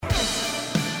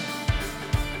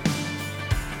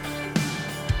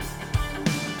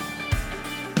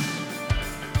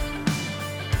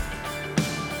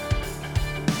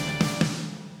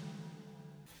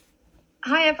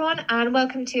everyone, and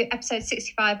welcome to episode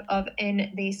 65 of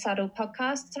In the Saddle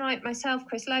podcast. Tonight, myself,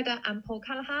 Chris Loder, and Paul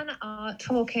Callaghan are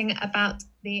talking about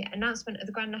the announcement of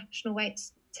the Grand National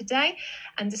Weights today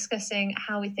and discussing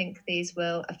how we think these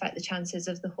will affect the chances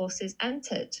of the horses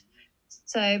entered.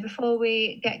 So before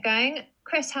we get going,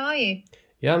 Chris, how are you?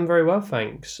 Yeah, I'm very well,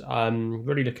 thanks. I'm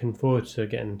really looking forward to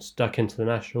getting stuck into the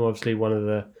National. Obviously, one of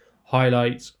the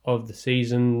highlights of the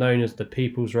season, known as the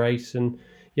People's Race. And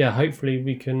yeah, hopefully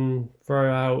we can throw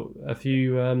out a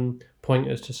few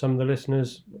pointers to some of the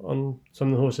listeners on some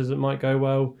of the horses that might go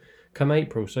well come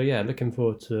April. So yeah, looking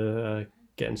forward to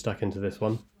getting stuck into this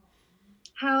one.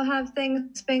 How have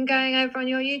things been going over on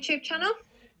your YouTube channel?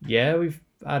 Yeah, we've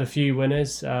had a few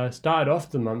winners. Started off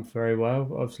the month very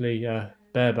well. Obviously,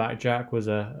 Bareback Jack was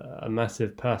a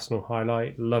massive personal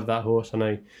highlight. Love that horse. I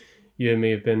know you and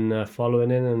me have been following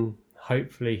him, and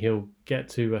hopefully he'll get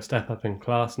to step up in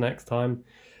class next time.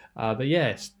 But yeah,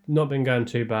 it's not been going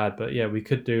too bad. But yeah, we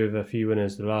could do with a few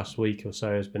winners. The last week or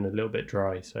so has been a little bit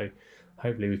dry, so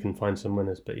hopefully we can find some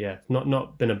winners. But yeah,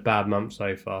 not been a bad month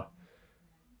so far.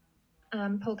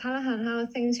 Paul Callaghan, how are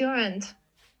things your end?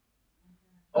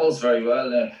 All's very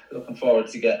well. Looking forward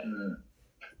to getting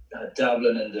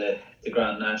dabbling in the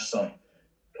Grand National.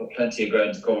 Got plenty of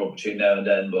ground to cover between now and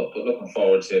then, but looking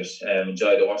forward to it.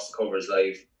 Enjoyed to watch the covers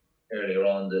live earlier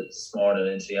on this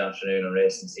morning into the afternoon on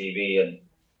Racing TV, and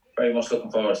very much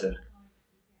looking forward to it.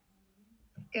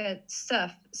 Good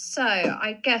stuff. So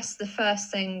I guess the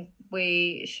first thing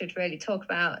we should really talk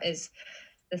about is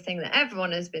the thing that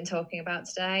everyone has been talking about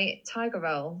today, Tiger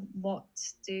Roll. What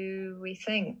do we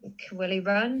think? Will he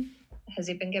run? Has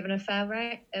he been given a fair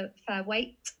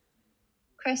weight?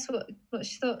 Chris,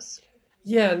 what's your thoughts?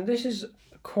 Yeah, this is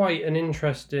quite an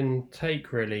interesting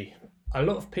take, really. A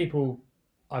lot of people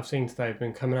I've seen today have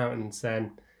been coming out and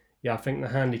saying, yeah, I think the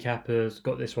handicapper's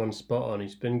got this one spot on.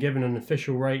 He's been given an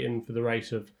official rating for the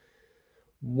race of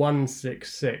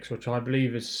 166, which I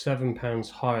believe is £7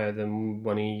 higher than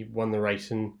when he won the race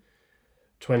in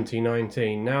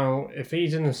 2019. Now, if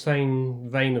he's in the same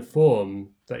vein of form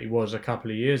that he was a couple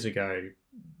of years ago,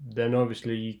 then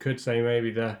obviously you could say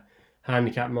maybe the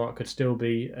handicap mark could still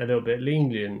be a little bit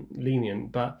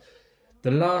lenient. But the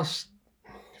last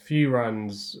few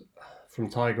runs from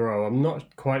Tiger Roll, I'm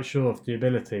not quite sure if the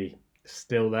ability is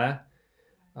still there.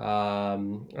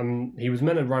 And he was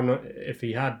meant to run, if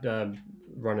he had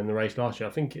run in the race last year,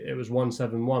 I think it was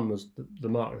 171 was the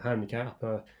mark the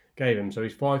handicapper gave him. So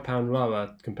he's £5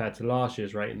 lower compared to last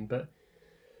year's rating. But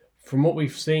from what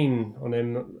we've seen on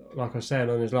him, like I said,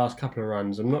 on his last couple of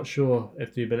runs, I'm not sure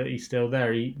if the ability's still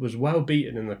there. He was well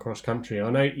beaten in the cross country. I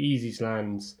know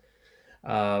Easylands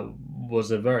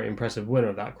was a very impressive winner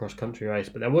of that cross country race,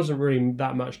 but there wasn't really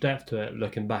that much depth to it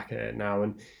looking back at it now.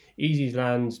 And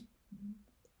Easylands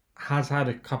has had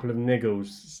a couple of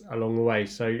niggles along the way,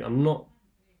 so I'm not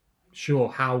sure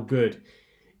how good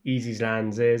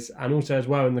Easylands is. And also as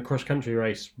well in the cross country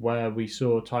race where we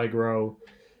saw Tiger Roll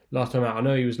last time out, I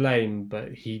know he was lame,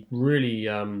 but he really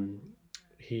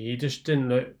he just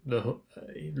didn't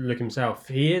look himself.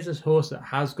 He is a horse that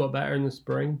has got better in the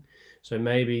spring, so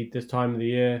maybe this time of the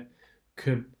year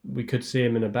we could see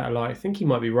him in a better light. I think he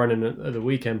might be running at the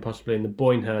weekend, possibly in the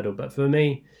Boyne Hurdle. But for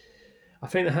me, I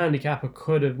think the handicapper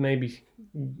could have maybe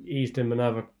eased him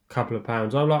another couple of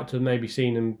pounds. I'd like to have maybe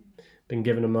seen him been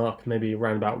given a mark maybe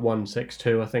around about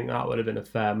 162. I think that would have been a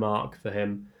fair mark for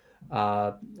him.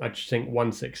 I just think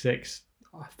 166.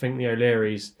 I think the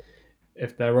O'Learys,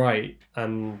 if they're right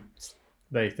and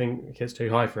they think it's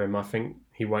too high for him, I think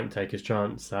he won't take his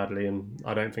chance, sadly, and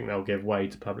I don't think they'll give way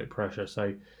to public pressure. So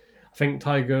I think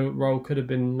Tiger Roll could have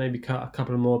been maybe cut a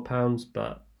couple of more pounds,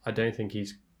 but I don't think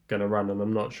he's going to run, and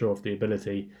I'm not sure if the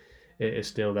ability is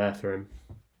still there for him.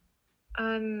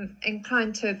 I'm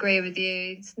inclined to agree with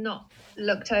you. It's not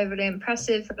looked overly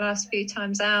impressive the last few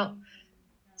times out.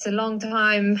 It's a long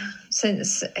time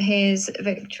since his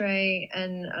victory,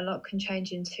 and a lot can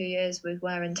change in 2 years with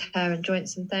wear and tear and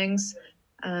joints and things.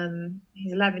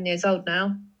 He's 11 years old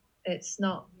now. He's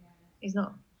not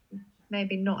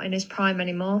maybe not in his prime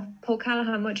anymore. Paul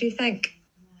Callaghan, what do you think?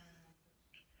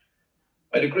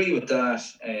 I'd agree with that.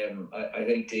 I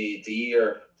think the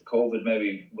year COVID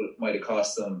maybe might have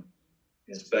cost him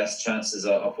his best chances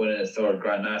of winning a third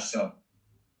Grand National.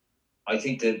 I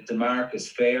think that the mark is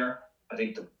fair. I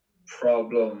think the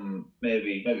problem,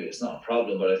 maybe it's not a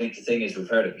problem, but I think the thing is, we've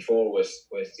heard it before with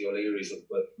the O'Learys,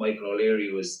 with Michael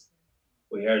O'Leary,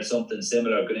 we heard something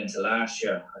similar going into last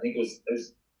year. I think it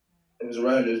was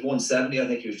around 170. I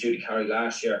think he was due to carry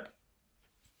last year.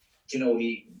 He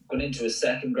going into his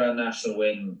second Grand National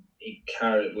win,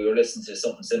 we were listening to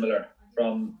something similar.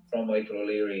 from Michael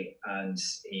O'Leary, and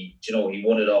he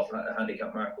won it off a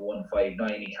handicap mark of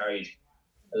 159. He carried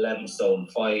 11 stone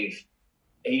 5.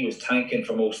 He was tanking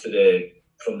for most of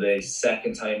from the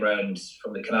second time round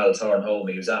from the Canal Torn home.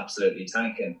 He was absolutely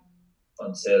tanking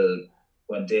until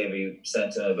when Davy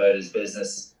sent him about his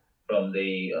business on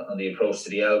the approach to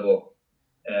the elbow.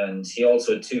 And he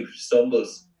also had 2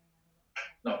 stumbles,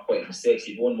 not quite mistakes.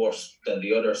 He'd one worse than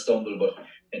the other stumble, but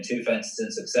in 2 fences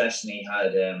in succession, he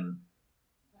had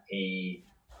he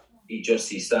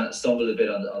stumbled a bit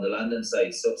on the landing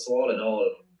side. So all in all,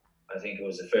 I think it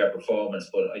was a fair performance.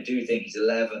 But I do think he's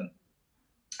 11.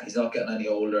 He's not getting any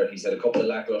older. He's had a couple of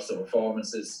lackluster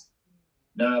performances.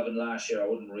 Navan last year, I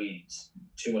wouldn't read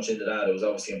too much into that. It was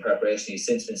obviously in preparation. He's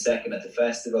since been second at the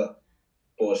festival,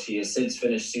 but he has since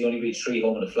finished. He only beat 3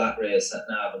 home in the flat race at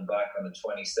Navan back on the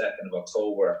 22nd of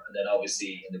October. And then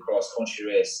obviously in the cross-country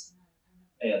race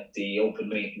at the open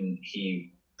meeting,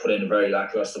 he put in a very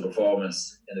lackluster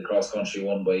performance in the cross-country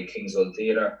won by Kingswell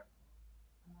Theatre.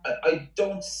 I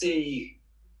don't see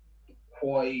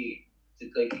why,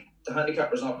 like, the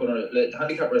handicapper's not going to. The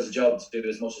handicapper has a job to do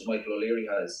as much as Michael O'Leary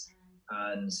has,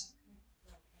 and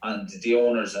the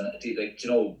owners and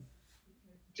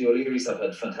the O'Learys have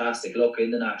had fantastic luck in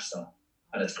the national,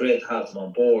 and it's great to have them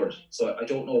on board. So I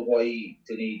don't know why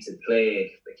they need to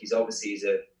play. Like, he's a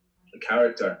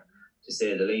character, to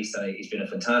say the least, and he's been a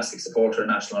fantastic supporter of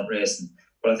national racing.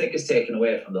 But I think it's taken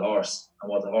away from the horse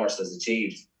and what the horse has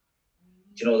achieved.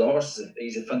 The horse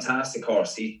he's a fantastic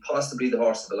horse. He's possibly the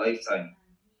horse of a lifetime.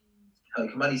 How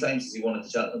many times has he won at the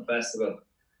Cheltenham Festival?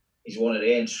 He's won at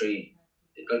Aintree.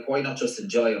 Like, why not just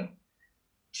enjoy him?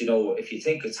 If you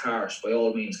think it's harsh, by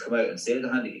all means, come out and say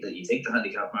that you think the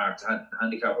handicap mark, the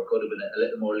handicapper could have been a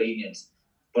little more lenient.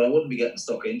 But I wouldn't be getting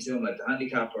stuck into him like the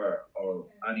handicapper or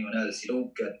anyone else. You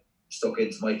don't get stuck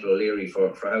into Michael O'Leary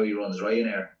for how he runs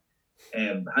Ryanair.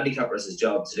 Handicapper is his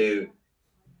job to do.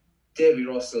 Davy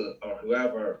Russell or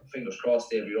whoever, fingers crossed,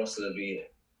 Davy Russell will be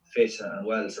fit and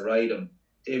well to ride him.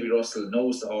 Davy Russell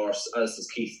knows the horse, as does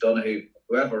Keith Donoghue.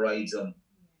 Whoever rides him,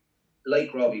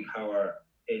 like Robbie Power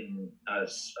at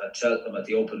Cheltenham at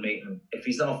the open meeting, if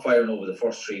he's not firing over the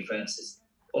first 3 fences,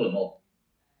 pull him up.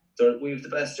 We have the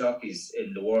best jockeys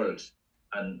in the world,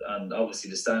 and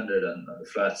obviously the standard and the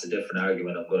flat's a different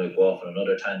argument. I'm going to go off on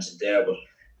another tangent there, but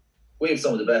we have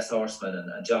some of the best horsemen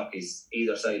and jockeys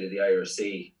either side of the Irish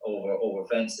Sea over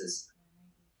fences.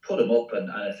 Put them up, and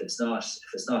if it's not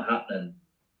happening,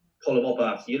 pull them up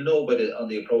after. You'll know on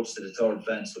the approach to the 3rd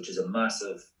fence, which is a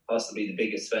massive, possibly the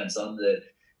biggest fence on the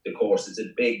course. It's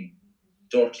a big,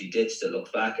 dirty ditch that looks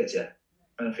back at you.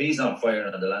 And if he's not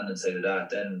firing on the landing side of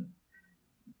that, then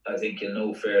I think you'll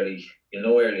know early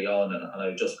on, and I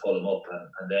would just pull him up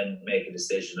and then make a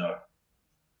decision,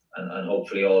 and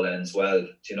hopefully all ends well.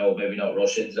 Maybe not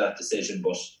rush into that decision,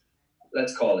 but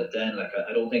let's call it then. Like,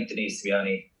 I don't think there needs to be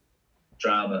any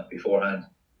drama beforehand.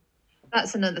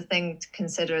 That's another thing to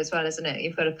consider as well, isn't it?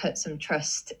 You've got to put some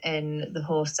trust in the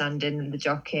horse and in the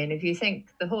jockey. And if you think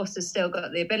the horse has still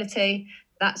got the ability,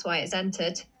 that's why it's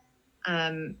entered.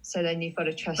 So then you've got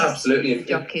to trust the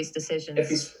jockey's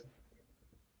decisions.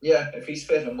 If he's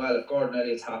fit and well, if Gordon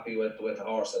Elliott's happy with the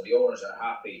horse and the owners are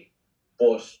happy,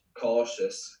 but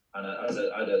cautious, and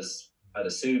I'd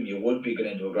assume you would be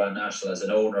going into a Grand National as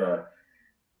an owner or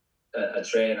a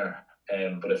trainer.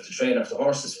 But if the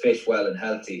horse is fit, well and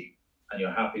healthy, and you're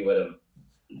happy with him,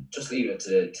 just leave it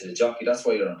to the jockey. That's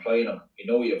why you're employing him.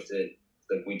 You have to,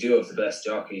 like, we do have the best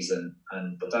jockeys,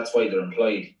 but that's why they're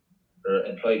employed. They're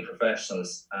employed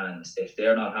professionals, and if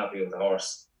they're not happy with the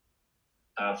horse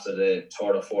after the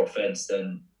 3rd or 4th fence,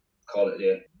 then call it a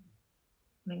day.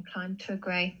 I'm inclined to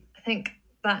agree. I think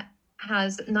that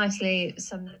has nicely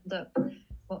summed up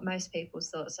what most people's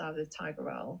thoughts are of the Tiger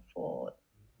Roll for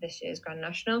this year's Grand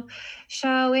National.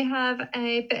 Shall we have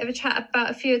a bit of a chat about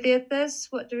a few of the others?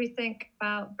 What do we think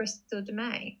about Bristol de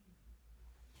Mai?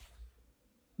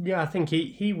 Yeah, I think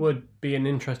he would be an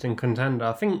interesting contender.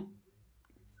 I think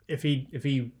if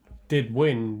he did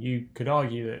win, you could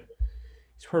argue that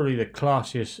he's probably the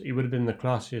classiest. He would have been the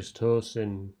classiest horse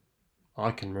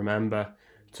I can remember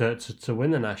to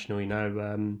win the national.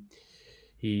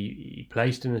 He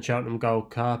placed in the Cheltenham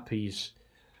Gold Cup.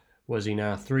 Was he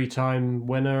now 3-time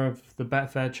winner of the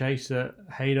Betfair Chase at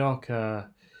Haydock?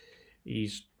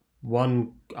 He's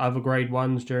won other Grade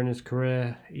 1s during his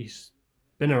career. He's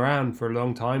been around for a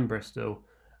long time, Bristol.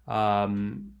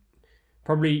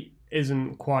 Probably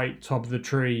isn't quite top of the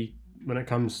tree when it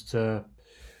comes to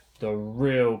the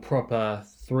real proper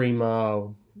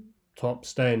 3-mile top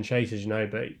staying chases,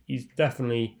 but he's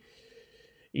definitely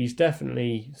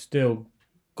still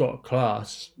got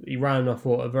class. He ran, I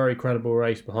thought, a very credible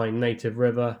race behind Native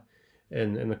River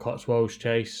in the Cotswolds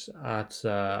Chase at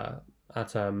Sandown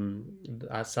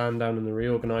in the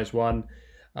reorganised one.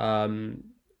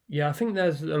 Yeah, I think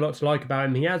there's a lot to like about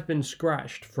him. He has been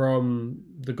scratched from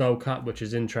the Gold Cup, which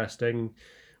is interesting,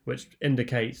 which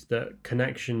indicates that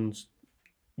Connections,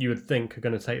 you would think, are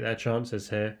going to take their chances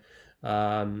here.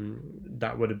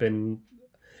 That would have been,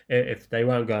 if they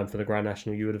weren't going for the Grand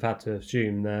National, you would have had to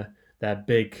assume their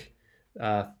big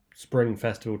spring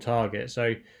festival target.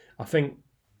 So I think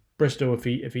Bristol,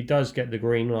 if he does get the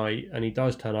green light and he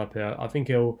does turn up here, I think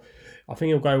he'll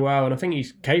go well, and I think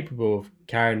he's capable of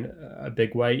carrying a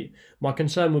big weight. My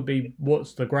concern would be,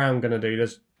 what's the ground going to do?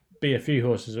 There's be a few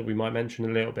horses that we might mention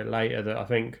a little bit later that I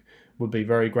think would be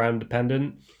very ground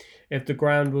dependent. If the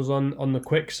ground was on the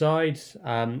quick side,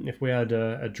 if we had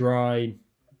a dry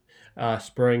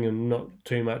spring and not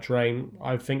too much rain,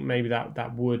 I think maybe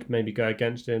that would maybe go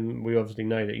against him. We obviously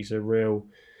know that he's a real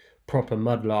proper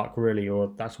mudlark, really,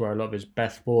 or that's where a lot of his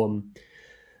best form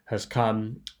has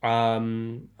come.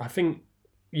 I think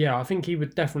he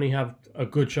would definitely have a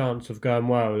good chance of going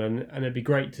well, and it'd be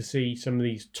great to see some of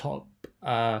these top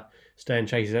staying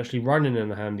chases actually running in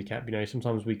the handicap.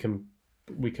 Sometimes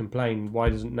we complain, why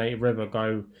doesn't Native River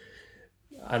go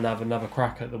and have another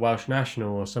crack at the Welsh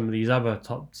National, or some of these other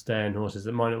top staying horses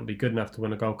that might not be good enough to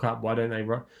win a Gold Cup? Why don't they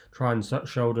try and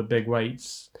shoulder big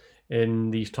weights in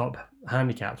these top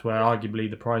handicaps where arguably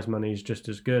the prize money is just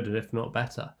as good, if not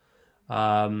better?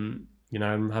 And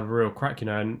have a real crack,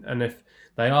 and if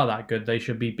they are that good, they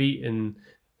should be beating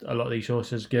a lot of these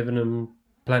horses, giving them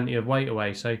plenty of weight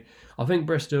away. So I think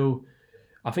Bristol,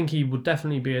 I think he would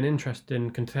definitely be an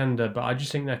interesting contender, but I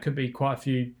just think there could be quite a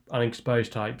few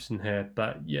unexposed types in here.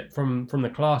 But yet, from the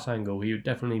class angle, he would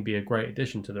definitely be a great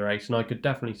addition to the race, and I could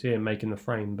definitely see him making the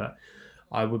frame, but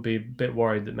I would be a bit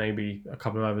worried that maybe a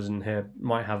couple of others in here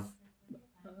might have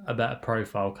a better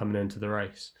profile coming into the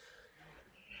race.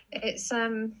 It's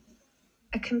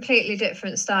a completely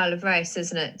different style of race,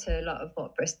 isn't it, to a lot of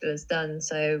what Bristol has done.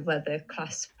 So whether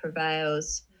class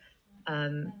prevails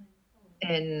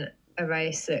in a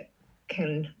race that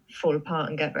can fall apart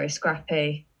and get very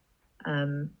scrappy,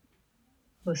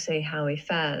 we'll see how he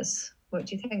fares. What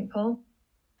do you think, Paul?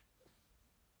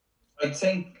 I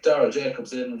think Darryl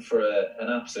Jacobs in for an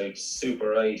absolute super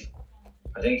ride.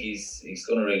 I think he's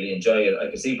going to really enjoy it. I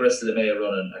could see Bristol May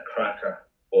running a cracker,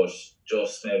 but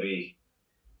just maybe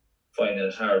finding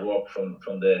it hard work from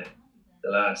the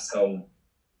last home.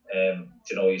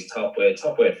 He's top weight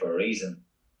for a reason.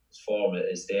 His form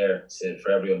is there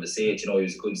for everyone to see it. He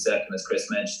was a good second, as Chris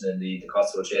mentioned, in the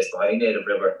Cotswold Chase behind Native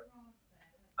River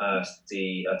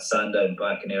at Sandown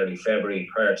back in early February.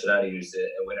 Prior to that, he was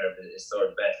a winner of his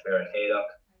third Betfair at Haydock.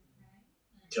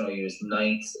 He was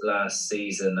 9th last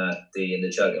season in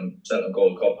the Cheltenham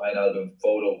Gold Cup behind Albion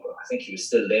Photo. I think he was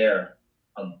still there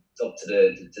up to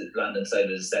the landing side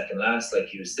of the second last. Like,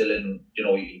 he was still in, he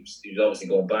was obviously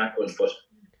going backwards, but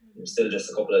he was still just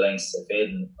a couple of lengths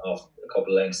fading off, a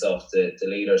couple of lengths off the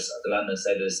leaders at the landing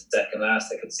side of the second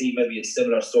last. I could see maybe a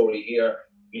similar story here.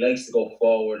 He likes to go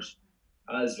forward,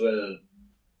 as will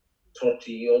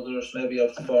 30 others, maybe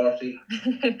up to 40.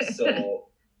 So,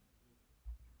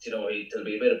 there'll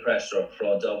be a bit of pressure up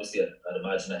front. Obviously, I'd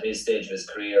imagine at his stage of his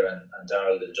career, and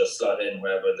Darryl will just slot in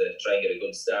wherever they try and get a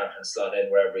good start, and slot in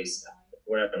wherever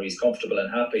he's comfortable and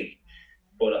happy.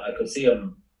 But I could see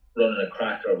him running a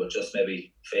cracker, but just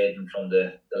maybe fading from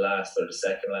the last or the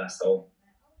second last hole.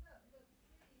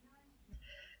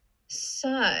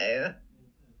 So,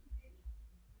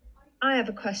 I have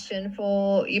a question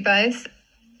for you both.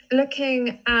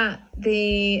 Looking at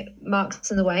the marks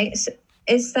and the weights,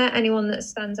 is there anyone that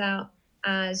stands out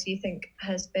as you think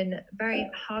has been very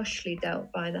harshly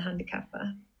dealt by the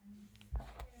handicapper?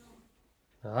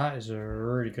 Now, that is a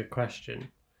really good question.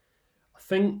 I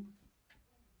think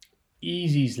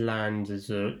Easy's Land is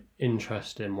an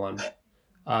interesting one.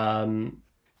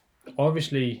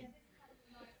 Obviously,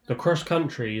 the cross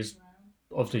country is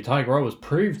Tiger always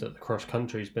proved that the cross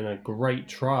country has been a great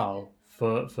trial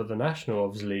for the national.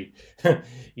 Obviously,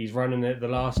 he's running it the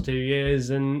last 2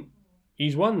 years and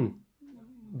he's won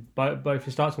both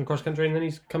his starts in the cross country, and then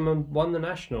he's come and won the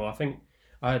national. I think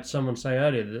I had someone say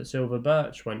earlier that Silver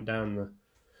Birch went down the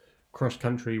cross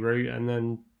country route and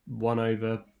then won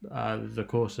over the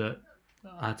course at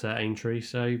Aintree.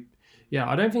 So yeah,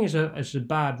 I don't think it's a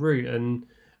bad route. And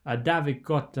David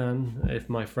Gottin, if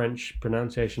my French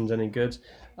pronunciation's any good,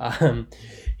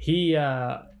 he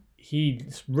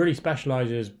really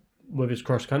specialises with his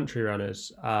cross country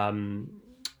runners,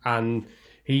 and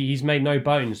he's made no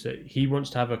bones that he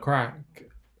wants to have a crack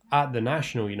at the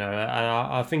national. And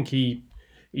I think he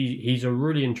he's a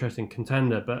really interesting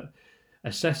contender, but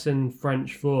assessing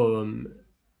French form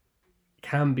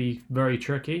can be very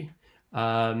tricky.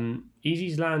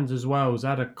 Easy's Lands as well has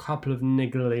had a couple of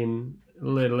niggling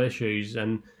little issues,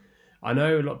 and I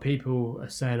know a lot of people are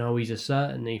saying, "Oh, he's a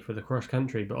certainty for the cross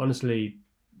country," but honestly,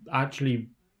 actually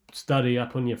study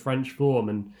up on your French form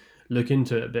and look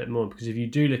into it a bit more, because if you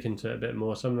do look into it a bit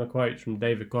more, some of the quotes from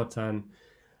David Cotin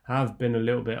have been a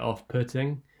little bit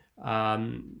off-putting,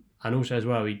 and also as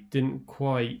well, he didn't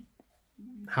quite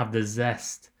have the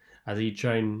zest as he'd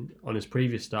shown on his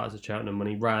previous starts at Cheltenham when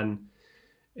he ran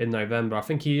in November. I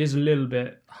think he is a little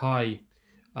bit high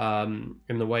in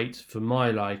the weight for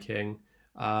my liking.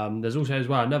 There's also as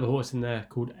well another horse in there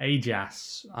called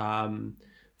Ajas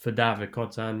for David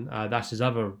Cotin. That's his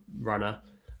other runner.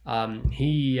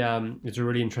 He is a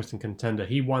really interesting contender.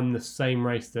 He won the same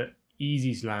race that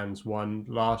Easy's Lands won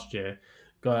last year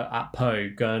at Pau,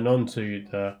 going on to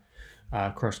the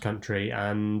cross country,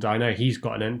 and I know he's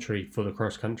got an entry for the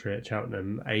cross country at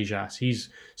Cheltenham. Ajas, he's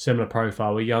similar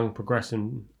profile, a young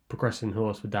progressing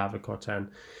horse for David Cotin,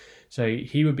 so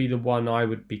he would be the one I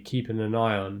would be keeping an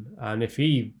eye on. And if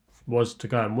he was to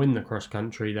go and win the cross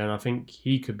country, then I think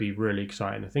he could be really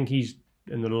exciting. I think he's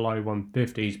in the low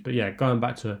 150s, but yeah, going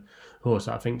back to a horse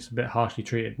that I think is a bit harshly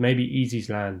treated, maybe Easy's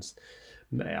Lands,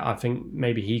 I think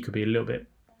maybe he could be a little bit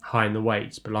high in the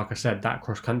weights, but like I said, that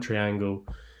cross country angle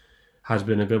has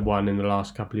been a good one in the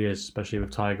last couple of years, especially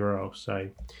with Tiger Earl. So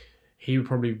he would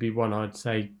probably be one I'd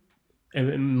say,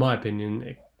 in my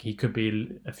opinion, he could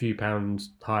be a few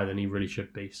pounds higher than he really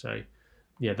should be. So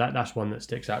yeah, that's one that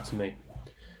sticks out to me.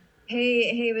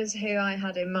 He was who I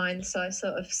had in mind, so I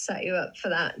sort of set you up for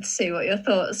that to see what your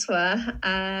thoughts were.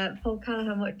 Paul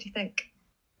Callaghan, what do you think?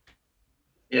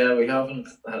 Yeah, we haven't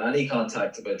had any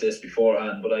contact about this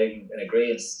beforehand, but I'm in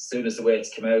agreement. As soon as the weights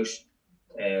came out,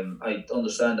 I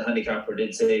understand the handicapper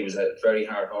did say he was a very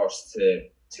hard horse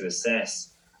to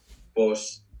assess, but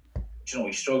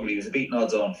he struggled. He was a beaten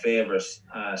odds on favourite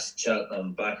at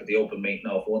Cheltenham back at the open meeting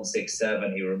off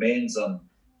 167. He remains on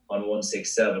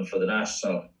 167 for the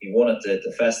national. He won at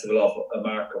the festival off a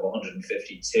mark of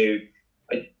 152.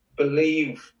 I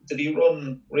believe, did he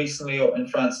run recently in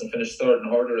France and finish third in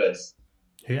a hurdle race?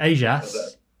 Who,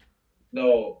 Ajas?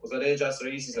 No, was that Ajas or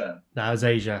Easy's Land? That was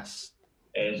Ajas.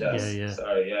 Yeah.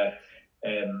 Sorry,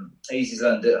 yeah. Easy's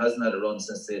Land hasn't had a run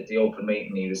since the open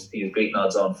meeting. He was beaten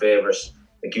odds on favourite.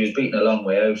 Like, he was beaten a long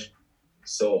way out.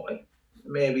 So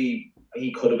maybe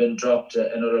he could have been dropped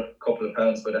another couple of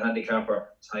pounds by the handicapper.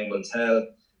 Time will tell.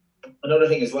 Another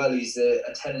thing as well, he's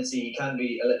a tendency, he can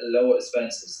be a little low at his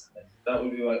fences. That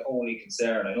would be my only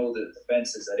concern. I know that the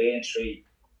fences at Aintree,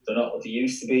 they're not what they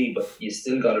used to be, but you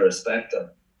still got to respect them.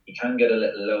 You can get a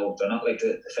little low. They're not like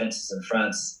the fences in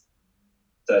France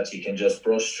that you can just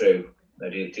brush through. Now,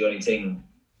 the only thing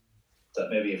that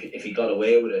maybe if he got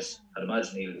away with it, I'd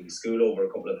imagine he'll school over a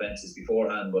couple of fences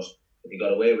beforehand, but if he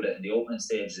got away with it in the opening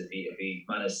stages, if he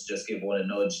managed to just give one a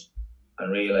nudge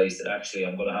and realise that actually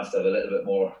I'm going to have a little bit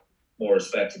more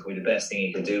respect, it could be the best thing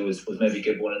he could do was maybe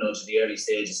give one a nudge in the early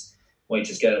stages. Might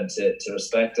just get him to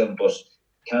respect him, but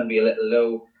can be a little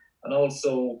low. And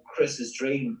also Chris's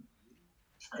Dream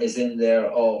is in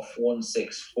there off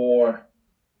 164.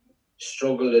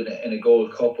 Struggled in a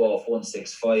Gold Cup off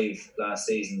 165 last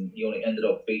season. He only ended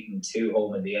up beating 2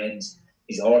 home in the end.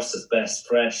 He's a horse that's best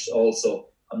fresh. Also,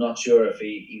 I'm not sure if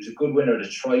he was a good winner at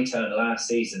Tri-Town last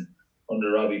season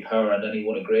under Robbie Power, and then he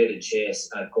won a graded chase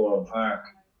at Gorham Park.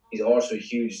 He's a horse with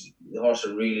the horse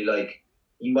I really like.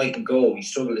 He mightn't go. He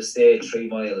struggled to stay 3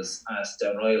 miles at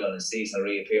Downroyal on his seasonal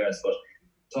reappearance, but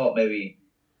thought maybe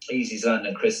Easy's Land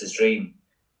and Chris's Dream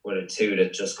were the two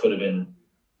that just could have been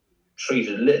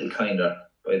treated a little kinder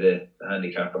by the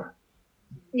handicapper.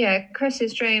 Yeah,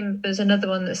 Chris's Dream was another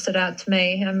one that stood out to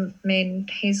me. I mean,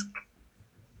 he's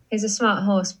a smart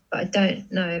horse, but I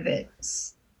don't know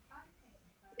if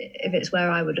it's where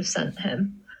I would have sent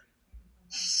him.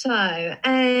 So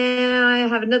I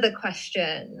have another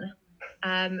question.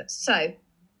 So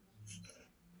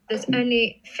there's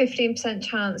only 15%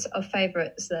 chance of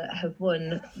favourites that have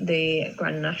won the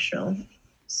Grand National.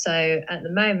 So at the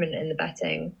moment in the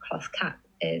betting, Cloth Cap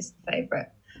is the favourite.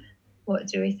 What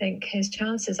do we think his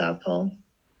chances are, Paul?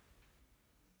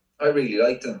 I really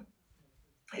liked him.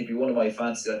 He'd be one of my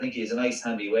fancies. I think he's a nice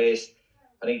handy weight.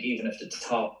 I think even if the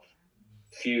top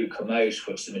few come out,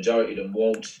 which the majority of them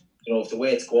won't, if the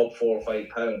weights go up 4 or 5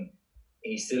 pounds,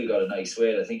 he's still got a nice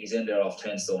weight. I think he's in there off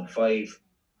 10 stone 5.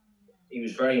 He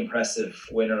was very impressive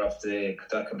winner of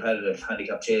that competitive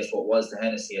handicap chase, what was the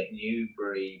Hennessy at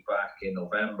Newbury back in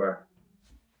November.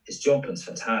 His jumping's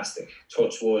fantastic,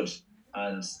 touch wood,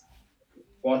 and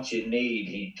what you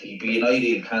need, he'd be an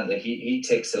ideal candidate. He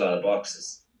ticks a lot of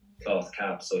boxes. Cloth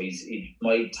Cap, so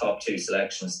my top two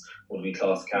selections would be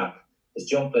Cloth Cap. His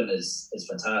jumping is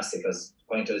fantastic. As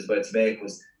the point I was about to make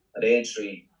was at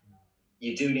Aintree,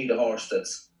 you do need a horse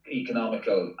that's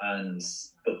economical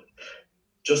but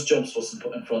just jumps what's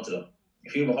put in front of them.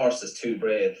 If you have a horse that's too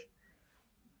brave,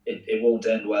 it won't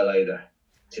end well either.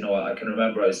 You know, I can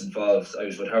remember I was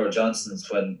with Howard Johnson's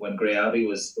when Grey Abbey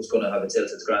was going to have a tilt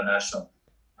at the Grand National,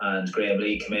 and Graham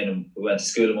Lee came in and we went to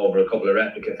school him over a couple of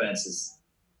replica fences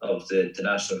of the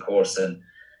national course, and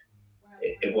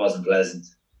it wasn't pleasant.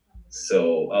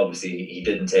 So obviously he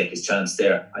didn't take his chance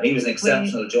there, and he was an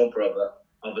exceptional jumper of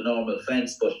a normal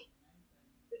fence, but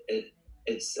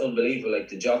it's unbelievable. Like,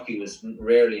 the jockey was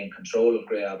rarely in control of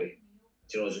Grey Abbey.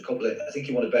 You know, there's a couple of, I think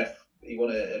he won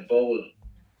a bowl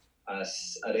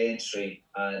at Aintree,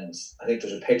 and I think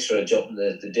there's a picture of jumping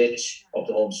the ditch up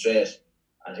the home straight.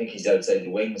 I think he's outside the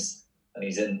wings and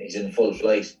he's in full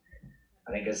flight.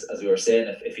 I think as we were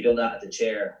saying, if he done that at the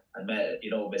chair and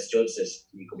misjudged it,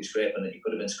 he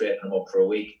could have been scraping him up for a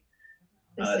week.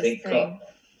 And I think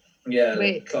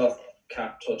Cloth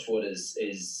Cap Touchwood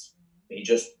is he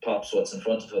just pops what's in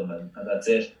front of him, and that's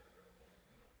it.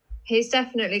 He's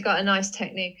definitely got a nice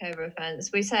technique over a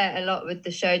fence. We say it a lot with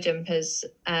the show jumpers.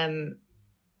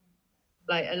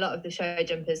 Like, a lot of the show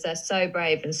jumpers, they're so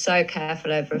brave and so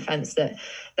careful over a fence that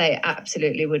they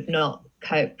absolutely would not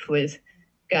cope with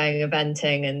going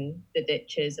eventing and the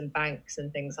ditches and banks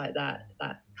and things like that.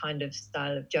 That kind of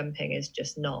style of jumping is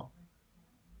just not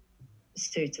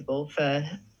suitable for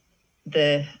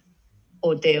the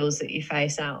ordeals that you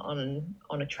face out on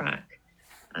a track.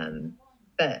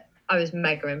 But I was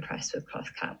mega impressed with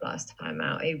Cloth Cap last time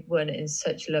out. He won it in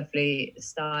such lovely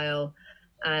style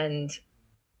and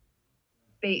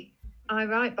beat I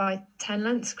Right by 10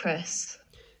 lengths, Chris.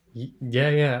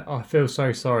 Yeah. I feel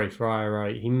so sorry for I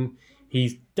Right.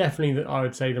 He's definitely, I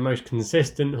would say, the most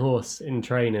consistent horse in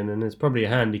training, and it's probably a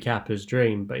handicapper's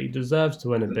dream, but he deserves to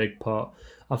win a big pot.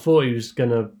 I thought it was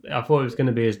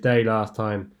gonna be his day last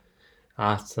time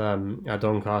at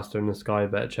Doncaster in the Sky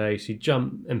Bet Chase. He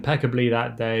jumped impeccably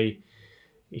that day.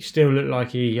 He still looked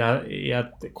like he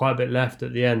had quite a bit left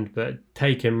at the end, but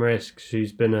taking risks.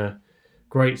 He's been a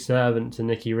great servant to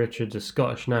Nicky Richards, a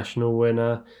Scottish national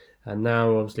winner, and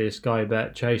now obviously a Sky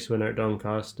Bet Chase winner at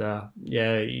Doncaster.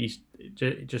 Yeah, he's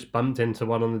just bumped into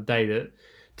one on the day that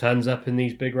turns up in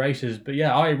these big races. But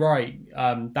yeah, I Right.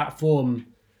 That form,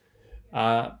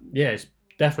 it's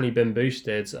definitely been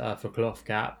boosted for Cloth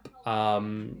Cap.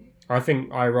 I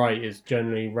think I Right is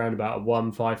generally around about a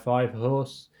 155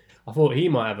 horse. I thought he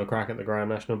might have a crack at the Grand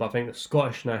National, but I think the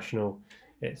Scottish National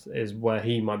is where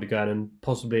he might be going, and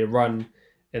possibly a run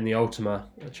in the Ultima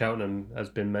at Cheltenham has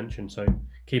been mentioned. So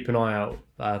keep an eye out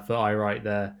for I Right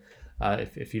there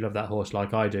if you love that horse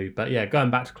like I do. But yeah,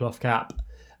 going back to Cloth Cap,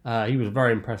 he was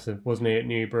very impressive, wasn't he, at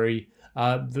Newbury?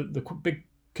 The big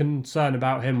concern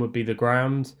about him would be the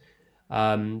ground.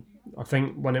 I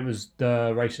think when it was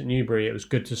the race at Newbury, it was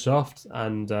good to soft,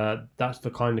 and that's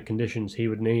the kind of conditions he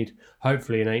would need.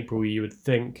 Hopefully in April, you would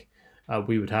think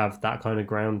we would have that kind of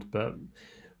ground, but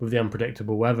with the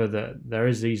unpredictable weather that there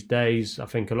is these days, I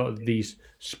think a lot of these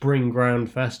spring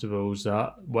ground festivals,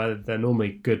 where they're normally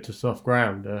good to soft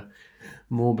ground, are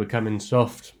more becoming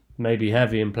soft, maybe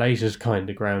heavy in places kind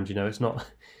of ground. You know, it's not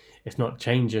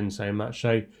changing so much.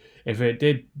 So if it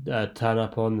did turn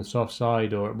up on the soft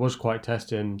side, or it was quite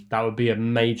testing, that would be a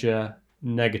major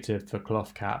negative for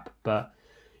Cloth Cap. But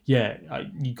yeah,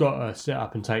 you got to sit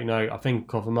up and take note. I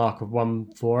think of a mark of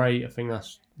 148. I think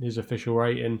that's his official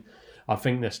rating. I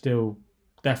think there's still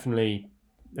definitely,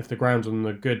 if the ground's on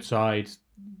the good side,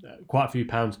 quite a few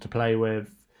pounds to play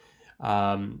with.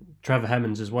 Trevor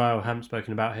Hemmings as well. Haven't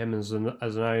spoken about him as an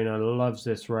owner. Loves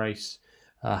this race.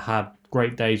 Had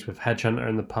great days with Hedgehunter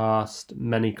in the past.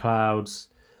 Many clouds.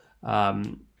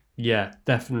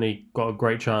 Definitely got a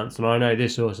great chance. And I know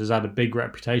this horse has had a big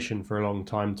reputation for a long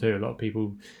time too. A lot of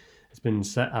people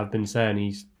have been saying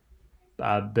he's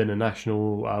been a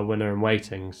national winner in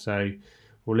waiting. So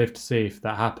we'll live to see if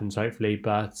that happens, hopefully.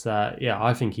 But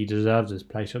I think he deserves his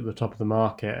place at the top of the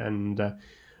market. And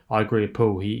I agree with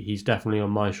Paul. He's definitely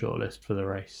on my shortlist for the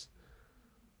race.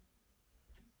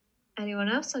 Anyone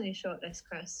else on your shortlist,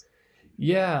 Chris?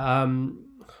 Yeah,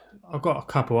 I've got a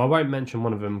couple. I won't mention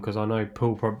one of them because I know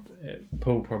Paul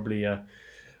probably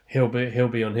he'll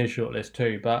be on his shortlist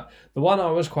too. But the one I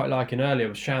was quite liking earlier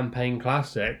was Champagne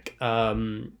Classic.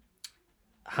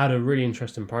 Had a really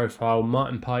interesting profile.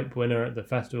 Martin Pipe winner at the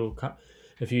Festival Cup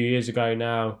a few years ago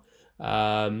now.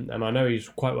 And I know he's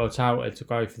quite well touted to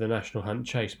go for the National Hunt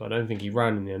Chase, but I don't think he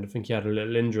ran in the end. I think he had a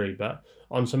little injury, but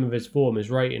on some of his form, his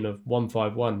rating of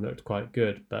 151 looked quite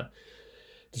good. But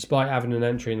despite having an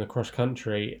entry in the cross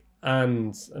country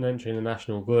and an entry in the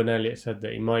national, Gordon Elliott said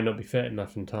that he might not be fit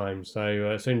enough in time.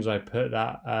 So as soon as I put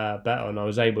that bet on, I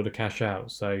was able to cash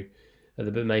out. So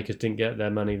the bookmakers didn't get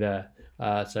their money there.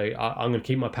 So I'm going to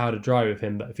keep my powder dry with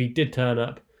him. But if he did turn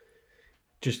up,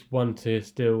 just one to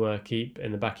still keep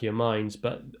in the back of your minds.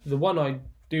 But the one I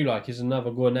do like is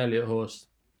another Gordon Elliott horse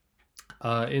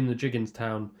in the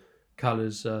Jigginstown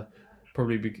colours. You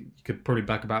could probably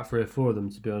back about 3 or 4 of them,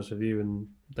 to be honest with you, and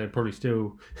they probably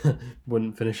still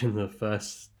wouldn't finish in the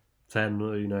first 10,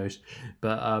 who knows.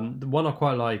 But the one I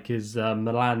quite like is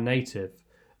Milan Native,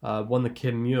 won the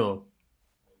Kim Muir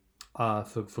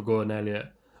for Gordon Elliott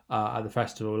at the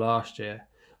festival last year.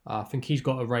 I think he's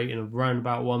got a rating of around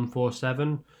about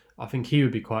 147. I think he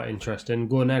would be quite interesting.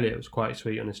 Gordon Elliott was quite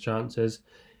sweet on his chances.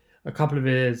 A couple of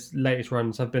his latest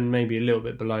runs have been maybe a little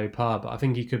bit below par, but I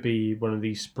think he could be one of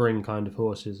these spring kind of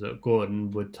horses that Gordon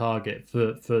would target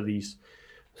for these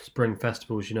spring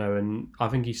festivals, and I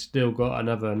think he's still got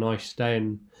another nice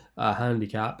staying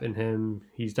handicap in him.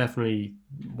 He's definitely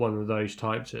one of those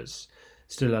types that's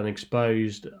still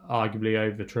unexposed, arguably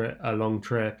over a long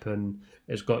trip, and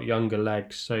it's got younger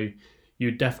legs, so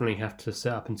you definitely have to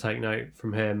sit up and take note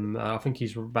from him. I think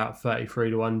he's about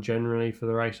 33-1 generally for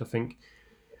the race. I think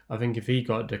if he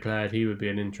got declared, he would be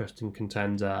an interesting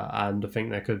contender, and I think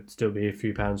there could still be a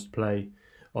few pounds to play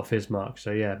off his mark.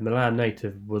 So yeah, Milan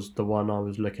Native was the one I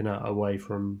was looking at away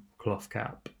from Cloth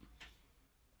Cap.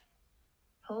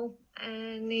 Paul,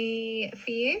 any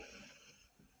for you?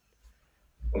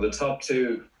 Well, the top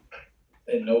 2,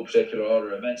 in no particular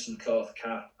order, I mentioned Cloth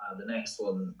Cap, and the next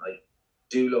one, I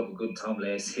do love a good Tom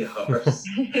Lacey horse.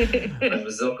 I'm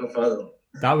a sucker for them.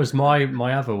 That was my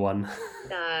other one.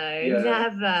 No,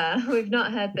 never. We've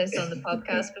not heard this on the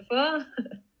podcast before.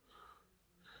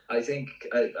 I think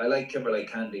I like Kimberley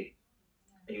Candy.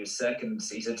 He was second.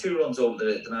 He's had 2 runs over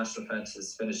the national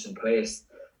fences, finished in place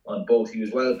on both. He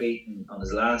was well beaten on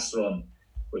his last run,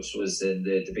 which was in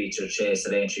the Beecher Chase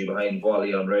at Aintree behind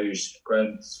Wally on Rouge.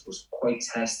 Ground was quite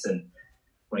testing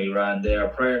when he ran there.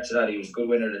 Prior to that, he was a good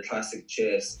winner of the Classic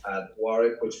Chase at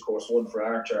Warwick, which of course won for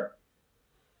Archer.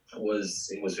 Was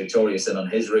victorious and on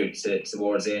his route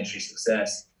towards Aintree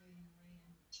success.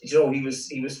 He was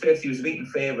 5th. He was a beaten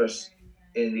favourite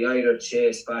in the Eider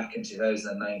Chase back in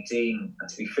 2019. And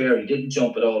to be fair, he didn't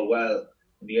jump at all well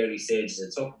in the early stages.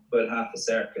 It took about half a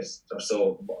circuit or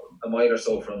so, a mile or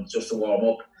so from just to warm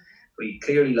up. But he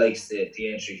clearly likes the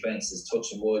Aintree fences,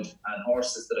 touching wood, and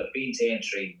horses that have been to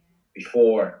Aintree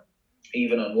before,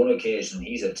 even on one occasion,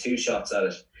 he's had 2 shots at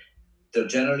it. They're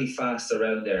generally fast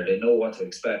around there. They know what to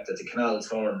expect at the Canal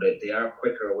Turn. They are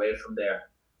quicker away from there.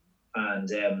 And,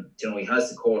 he has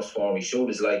the course form. He showed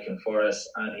his liking for it.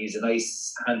 And he's a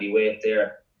nice, handy weight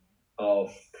there of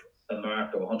a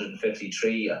mark of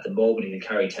 153. At the moment, he can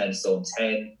carry 10 stone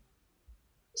 10.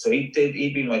 So he'd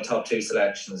be my top 2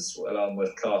 selections, along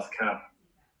with Cloth Cap.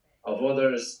 Of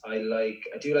others, I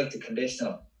do like the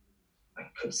Conditional. I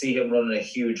could see him running a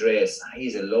huge race.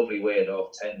 He's a lovely weight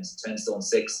off 10 stone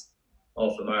 6.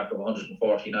 Off the mark of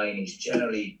 149. He's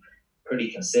generally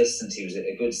pretty consistent. He was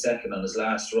a good second on his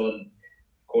last run.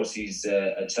 Of course, he's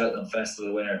a Cheltenham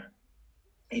Festival winner.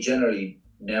 He generally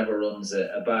never runs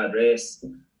a bad race.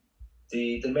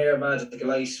 The mare Magic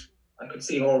Light, I could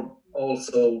see her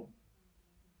also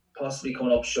possibly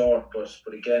coming up short,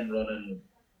 but again running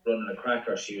a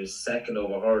cracker. She was second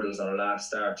over hurdles on her last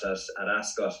start at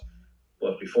Ascot.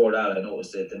 But before that, I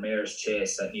noticed that the mare's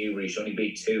Chase at Newbury, she only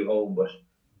beat 2 home, but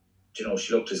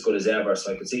she looked as good as ever.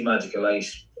 So I could see Magic Light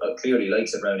clearly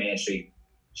likes it around Aintree.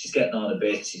 She's getting on a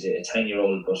bit. She's a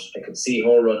 10-year-old, but I could see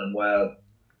her running well.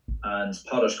 And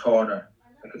Potter's Corner,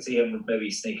 I could see him maybe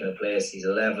sneaking a place. He's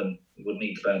 11. He would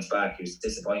need to bounce back. He was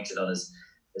disappointed on his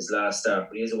last start,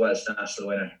 but he is a Welsh national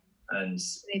winner. And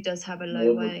he does have a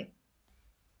low weight.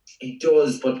 He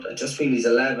does, but I just feel he's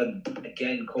 11.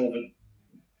 Again, COVID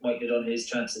might have done his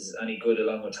chances any good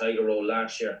along with Tiger Roll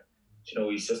last year.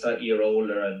 He's just that year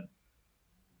older, and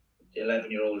the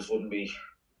 11-year-olds wouldn't be,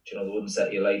 they wouldn't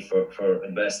set your life for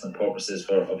investment purposes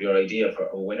of your idea for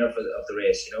a winner of the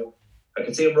race. I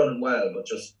could see him running well, but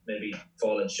just maybe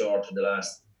falling short in the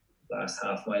last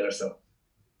half mile or so.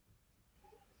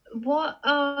 What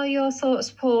are your thoughts,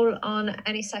 Paul, on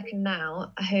Any Second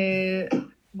Now, who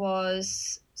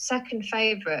was second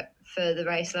favourite for the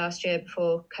race last year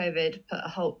before COVID put a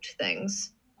halt to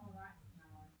things?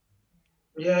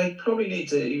 Yeah, he probably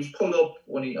he was pulled up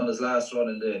on his last run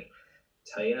in the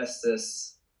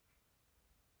Thyestes.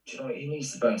 he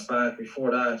needs to bounce back.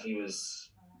 Before that, he was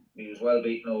well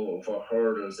beaten over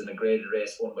hurdles in a graded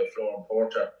race won by Florian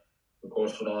Porter. Of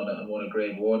course, went on and won a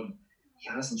Grade 1. He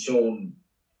hasn't shown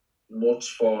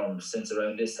much form since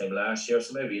around this time last year,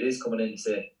 so maybe it is coming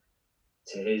into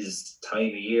his time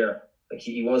of year. Like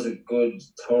he was a good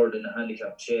third in the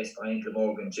handicap chase behind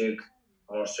Glamorgan Duke,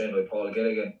 horse trained by Paul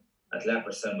Gilligan at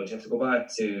Leopardstown. But you have to go back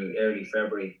to early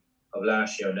February of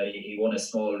last year, and he won a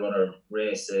small runner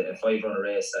race, a 5-runner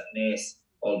race at Naas,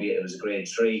 albeit it was a Grade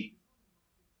 3.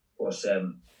 But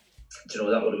that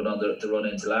would have been on the run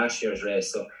into last year's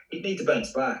race, so he'd need to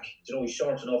bounce back. He's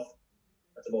short enough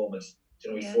at the moment.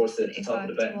 He's forced at the top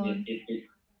of the betting.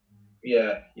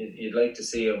 You'd like to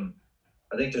see him.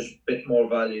 I think there's a bit more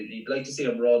value. You'd like to see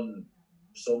him run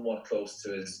somewhat close to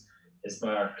his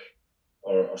mark,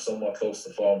 or somewhat close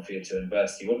to form for you to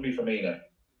invest. He wouldn't be for me now.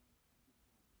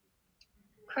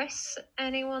 Chris,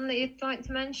 anyone that you'd like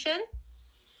to mention?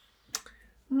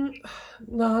 No,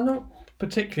 not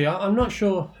particularly. I'm not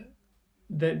sure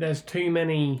that there's too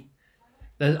many.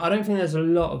 I don't think there's a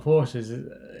lot of horses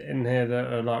in here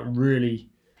that are like really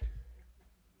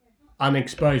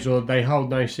unexposed, or they hold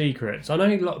no secrets. I know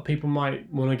a lot of people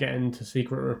might want to get into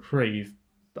Secret Reprieve.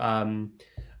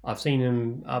 I've seen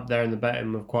him up there in the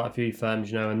betting with quite a few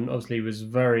firms, and obviously he was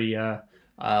very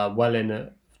well in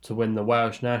it to win the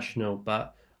Welsh National.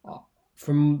 But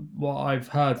from what I've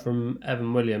heard from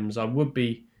Evan Williams, I would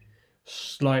be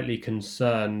slightly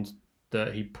concerned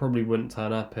that he probably wouldn't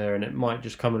turn up here, and it might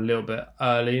just come a little bit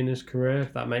early in his career,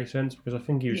 if that makes sense, because I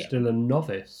think he was still a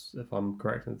novice, if I'm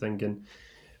correct in thinking,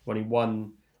 when he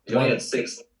won. He only had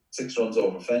six runs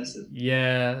over fences.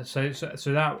 Yeah, so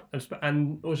that,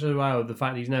 and also the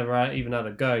fact he's never even had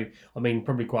a go. I mean,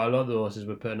 probably quite a lot of the horses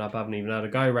we're putting up haven't even had a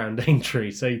go around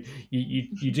Daintree, so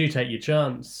you do take your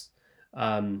chance,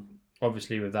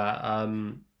 obviously with that,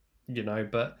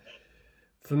 but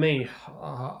for me,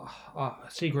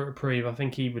 Secret Reprieve, I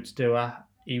think he would still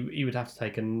he would have to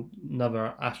take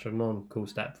another astronomical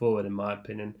step forward, in my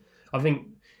opinion. I think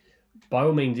by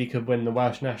all means he could win the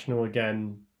Welsh National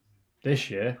again this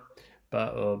year,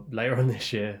 or later on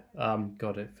this year.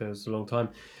 God, it feels a long time,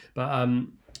 but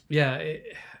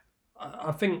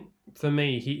I think for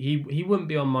me he wouldn't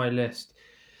be on my list.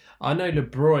 I know Le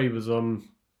Broy was on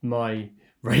my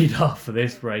radar for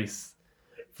this race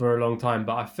for a long time,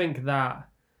 but I think that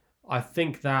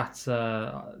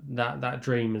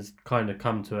dream has kind of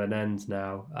come to an end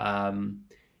now.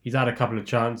 He's had a couple of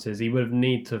chances. He would have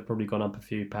need to have probably gone up a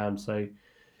few pounds. So,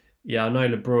 yeah, I know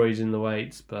Le Broy's in the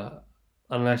weights, but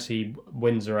unless he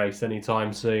wins a race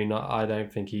anytime soon, I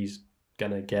don't think he's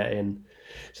going to get in.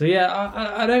 So, yeah,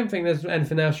 I don't think there's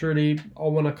anything else really I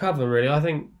want to cover, really. I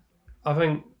think,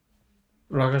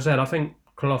 like I said, I think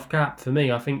Cloth Cap, for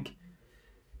me, I think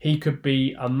he could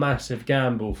be a massive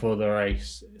gamble for the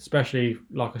race, especially,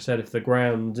 like I said, if the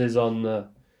ground is on the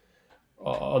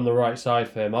right side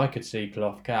for him. I could see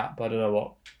Cloth Cap. I don't know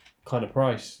what kind of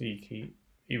price he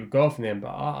would go off in the end,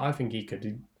 but I think he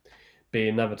could be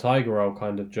another Tiger Roll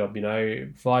kind of job.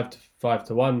 5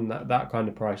 to 1, that kind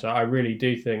of price. I really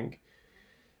do think,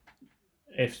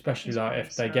 especially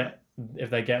if they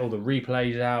get all the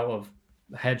replays out of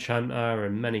Hedge Hunter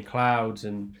and Many Clouds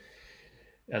and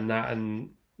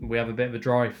we have a bit of a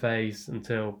dry phase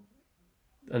until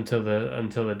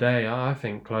the day. I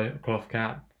think Cloth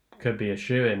Cap could be a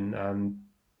shoe-in, and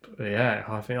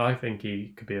I think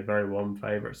he could be a very warm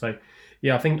favourite. So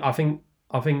yeah, I think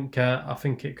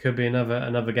it could be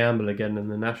another gamble again in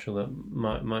the National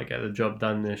that might get the job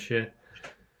done this year.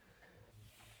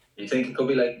 You think it could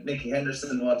be like Nicky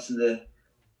Henderson watching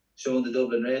showing the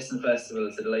Dublin Racing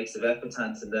Festival to the likes of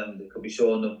Epitant and them? They could be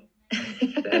showing them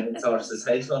the Evans horses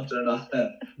Hedge Hunter or not.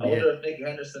 I wonder if Nicky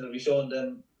Henderson will be showing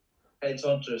them Hedge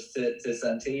Hunters to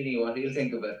Santini, what he'll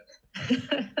think of it.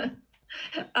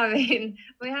 I mean,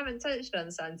 we haven't touched on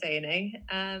Santini.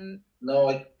 No,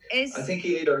 I think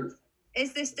he'll either...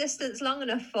 Is this distance long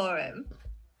enough for him?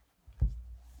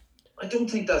 I don't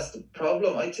think that's the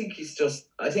problem. I think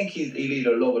he'll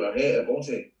either love it or hate it, won't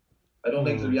he? I don't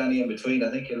think there'll be any in between. I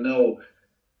think he'll know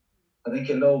by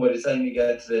the time you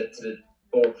get to the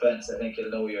fourth fence. I think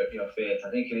he'll know your fate. I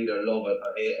think he'll either love it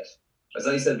or hate it. As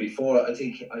I said before, I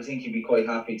think he'd be quite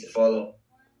happy to follow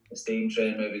a steam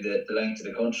train, maybe the length of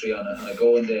the country on a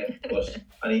going day,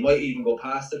 and he might even go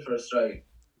past it for a stride.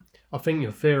 I think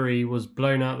your theory was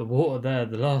blown out of the water there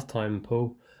the last time,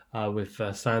 Paul. With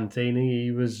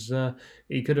Santini,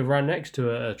 he could have run next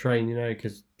to a train,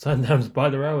 because Sundowns by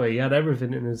the Railway, he had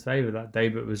everything in his favour that day,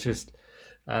 but it was just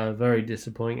very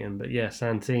disappointing. But yeah,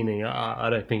 Santini, I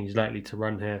don't think he's likely to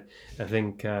run here. I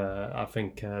think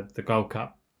the Gold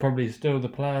Cup probably still the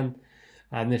plan.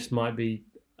 and this might be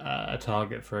a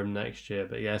target for him next year.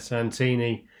 But yeah,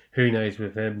 Santini, who knows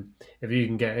with him? If you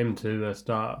can get him to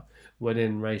start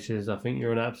winning races, I think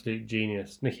you're an absolute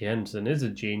genius. Nicky Henderson is a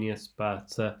genius,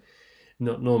 but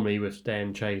not normally with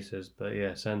staying chasers. But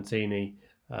yeah, Santini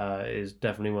is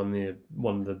definitely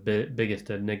one of the biggest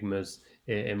enigmas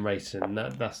in racing.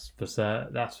 That's for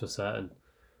certain.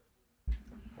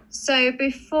 So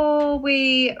before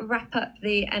we wrap up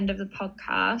the end of the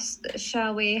podcast,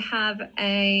 shall we have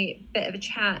a bit of a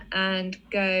chat and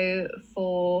go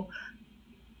for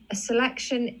a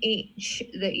selection each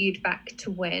that you'd back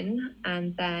to win,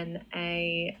 and then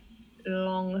a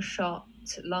long shot,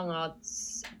 long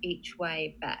odds each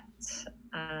way bet?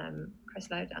 Chris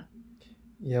Loader.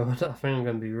 Yeah, well, I think I'm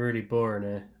going to be really boring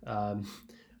here.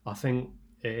 I think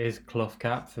it is Clough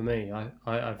Cap for me.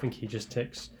 I think he just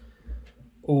ticks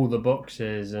all the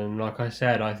boxes, and like I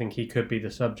said, I think he could be the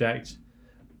subject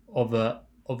of a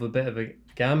bit of a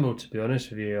gamble, to be honest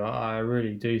with you. I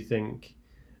really do think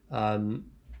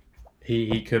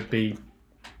he could be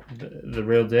the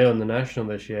real deal in the national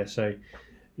this year. So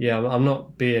yeah, I'm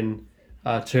not being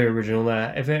too original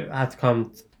there. If it had to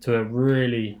come to a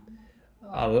really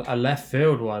a left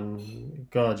field one,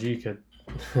 God, you could.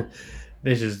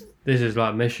 This is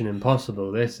like Mission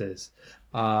Impossible. This is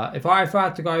if I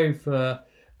had to go for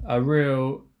a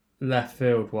real left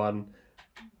field one,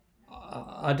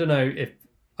 I don't know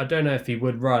if he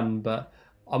would run, but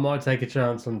I might take a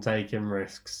chance on taking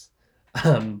risks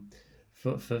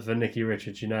for Nicky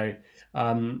Richards.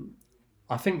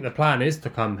 I think the plan is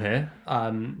to come here,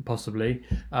 possibly.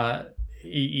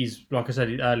 He's, like I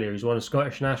said earlier, he's won a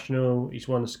Scottish National, he's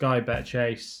won a Sky Bet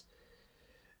Chase.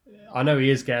 I know he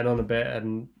is getting on a bit,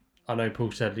 and I know Paul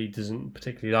said he doesn't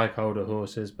particularly like older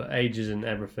horses, but age isn't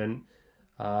everything.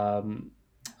 And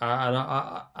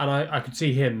I could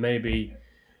see him maybe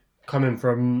coming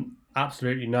from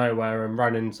absolutely nowhere and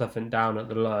running something down at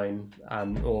the line,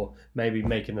 or maybe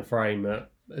making the frame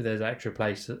at there's extra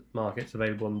place markets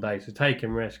available on the day. So taking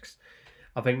risks.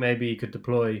 I think maybe he could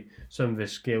deploy some of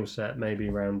his skill set maybe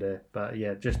around here. But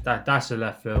yeah, just that's a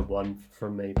left field one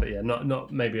from me. But yeah,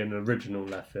 not maybe an original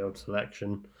left field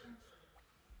selection.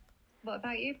 What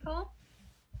about you, Paul?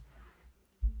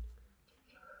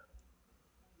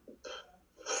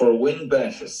 For win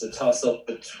bet, it's a toss up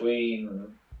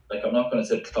between, like, I'm not going to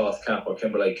say Clough Cap or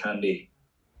Kimberley Candy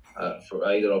for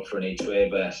either up for an each way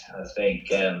bet. I think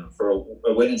for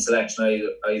a winning selection,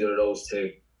 either of those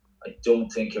two, I don't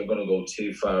think you're going to go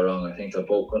too far wrong. I think they're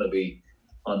both going to be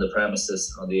on the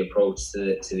premises, on the approach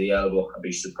to the elbow. I'd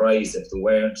be surprised if they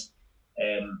weren't.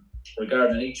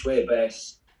 Regarding an each way bet,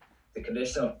 the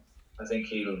conditioner, I think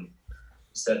he'll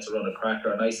set to run a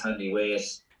cracker, a nice handy weight,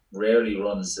 rarely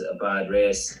runs a bad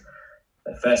race.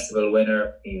 A festival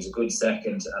winner. He was a good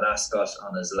second at Ascot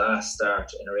on his last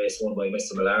start in a race won by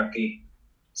Mr. Malarkey.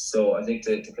 So I think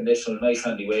the conditional, nice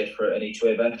handy weight for an each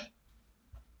way bet.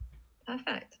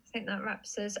 Perfect. I think that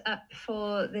wraps us up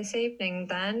for this evening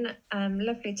then.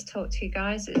 Lovely to talk to you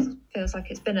guys. It feels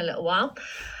like it's been a little while.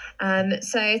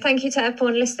 So thank you to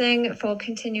everyone listening for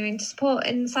continuing to support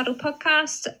In the Saddle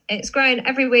podcast. It's growing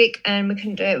every week and we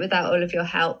couldn't do it without all of your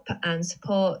help and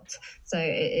support. So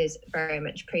it is very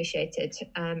much appreciated.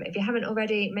 If you haven't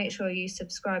already, make sure you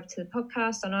subscribe to the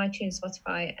podcast on iTunes,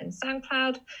 Spotify and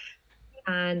SoundCloud,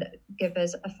 and give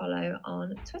us a follow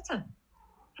on Twitter.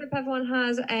 Hope everyone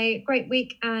has a great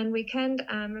week and weekend.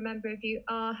 And remember, if you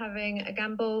are having a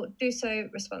gamble, do so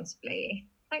responsibly.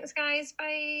 Thanks, guys.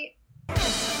 Bye.